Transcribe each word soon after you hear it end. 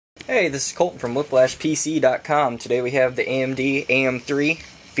Hey, this is Colton from WhipLashPC.com. Today we have the AMD AM3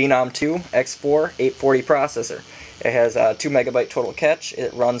 Phenom 2 X4 840 processor. It has a 2 megabyte total catch,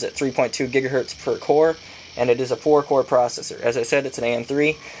 it runs at 3.2 gigahertz per core, and it is a 4-core processor. As I said, it's an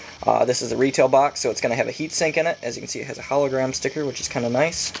AM3. This is a retail box, so it's going to have a heatsink in it. As you can see, it has a hologram sticker, which is kind of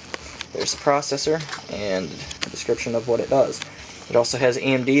nice. There's the processor and a description of what it does. It also has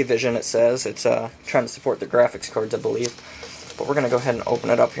AMD Vision, it says. It's trying to support the graphics cards, I believe. But we're going to go ahead and open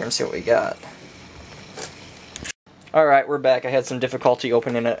it up here and see what we got. Alright, we're back. I had some difficulty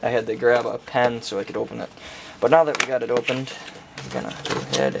opening it. I had to grab a pen so I could open it. But now that we got it opened, I'm going to go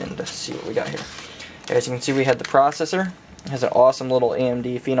ahead and see what we got here. As you can see, we had the processor. It has an awesome little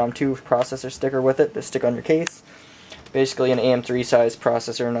AMD Phenom 2 processor sticker with it to stick on your case. Basically an AM3 size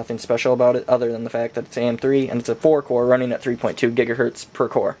processor, nothing special about it other than the fact that it's AM3 and it's a 4-core running at 3.2 gigahertz per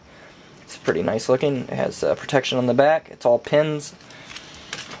core. It's pretty nice looking. It has protection on the back. It's all pins.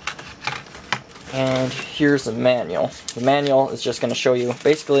 And here's the manual. The manual is just going to show you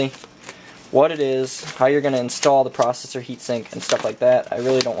basically what it is, how you're going to install the processor, heatsink, and stuff like that. I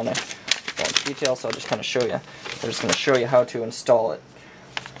really don't want to go into detail, so I'll just kind of show you. I'm just going to show you how to install it.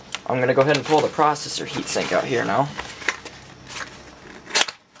 I'm going to go ahead and pull the processor heatsink out here now.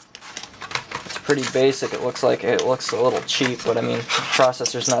 Pretty basic. It looks like it looks a little cheap, but I mean, the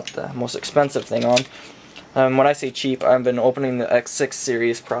processor's not the most expensive thing on. When I say cheap, I've been opening the X6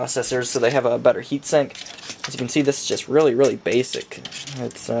 series processors, so they have a better heatsink. As you can see, this is just really basic.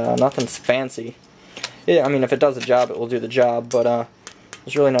 It's nothing's fancy. Yeah, I mean, if it does the job, it will do the job, but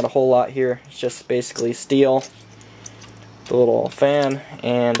there's really not a whole lot here. It's just basically steel, the little fan,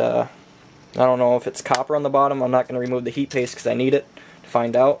 and I don't know if it's copper on the bottom. I'm not going to remove the heat paste because I need it to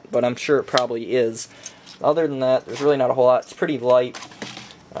find out, but I'm sure it probably is. Other than that, there's really not a whole lot. It's pretty light.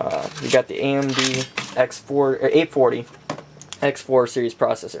 You got the AMD X4 or 840 X4 series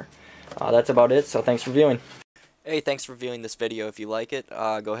processor. That's about it, so thanks for viewing. Hey, thanks for viewing this video. If you like it,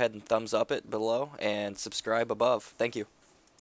 go ahead and thumbs up it below and subscribe above. Thank you.